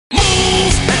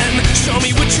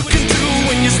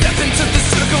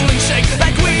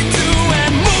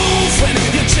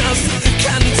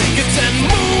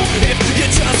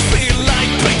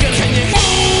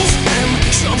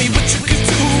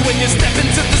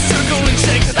and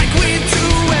shake like we do,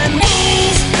 and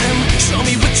move and show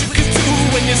me what you can do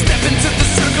when you step into the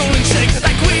circle and shake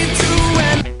like we do.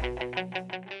 And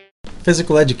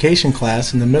Physical education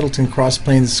class in the Middleton Cross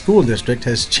Plains School District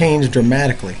has changed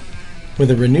dramatically,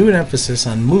 with a renewed emphasis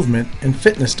on movement and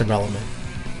fitness development.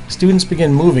 Students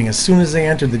begin moving as soon as they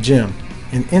enter the gym,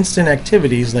 and instant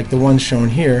activities like the ones shown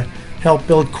here help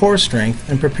build core strength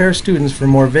and prepare students for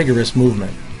more vigorous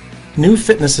movement. New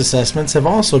fitness assessments have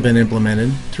also been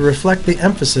implemented to reflect the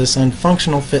emphasis on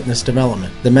functional fitness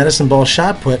development. The medicine ball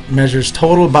shot put measures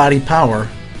total body power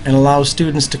and allows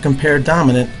students to compare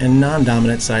dominant and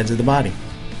non-dominant sides of the body.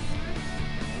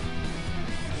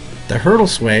 The hurdle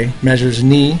sway measures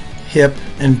knee, hip,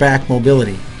 and back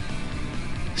mobility.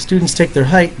 Students take their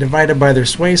height divided by their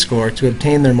sway score to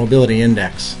obtain their mobility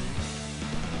index.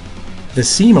 The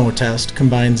CMO test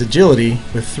combines agility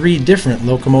with 3 different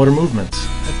locomotor movements.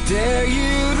 I dare you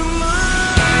to move.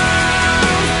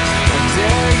 I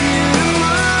dare you to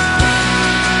move.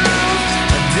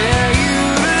 I dare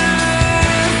you to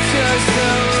live just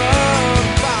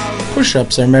a road.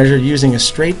 Push-ups are measured using a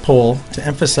straight pole to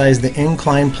emphasize the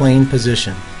inclined plane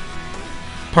position.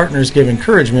 Partners give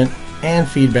encouragement and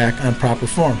feedback on proper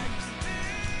form.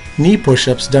 Knee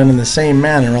push-ups done in the same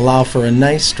manner allow for a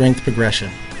nice strength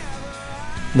progression.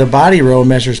 The body row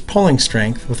measures pulling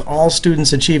strength, with all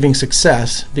students achieving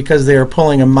success because they are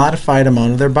pulling a modified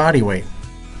amount of their body weight.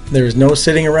 There is no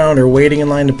sitting around or waiting in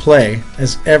line to play,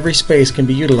 as every space can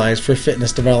be utilized for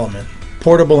fitness development.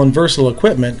 Portable and versatile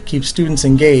equipment keeps students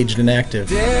engaged and active.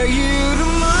 Dare you to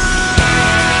move. I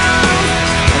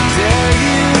dare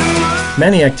you to move.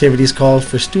 Many activities call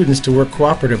for students to work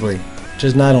cooperatively, which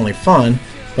is not only fun,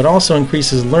 but also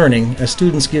increases learning as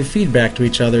students give feedback to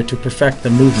each other to perfect the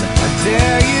movement. I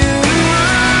dare you to move.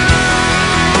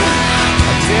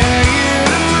 I dare you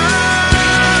to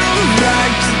move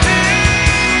like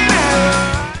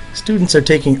today. Students are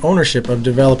taking ownership of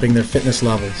developing their fitness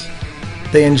levels.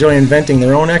 They enjoy inventing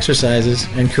their own exercises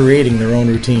and creating their own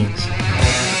routines.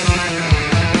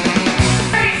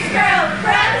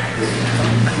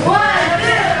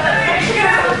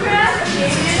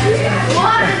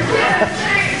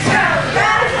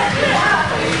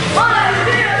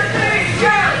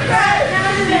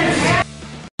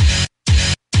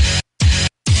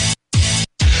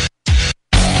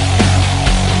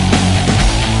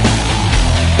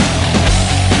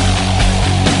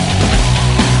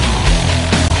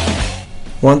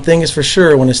 One thing is for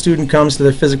sure when a student comes to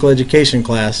their physical education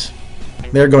class,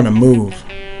 they're going to move.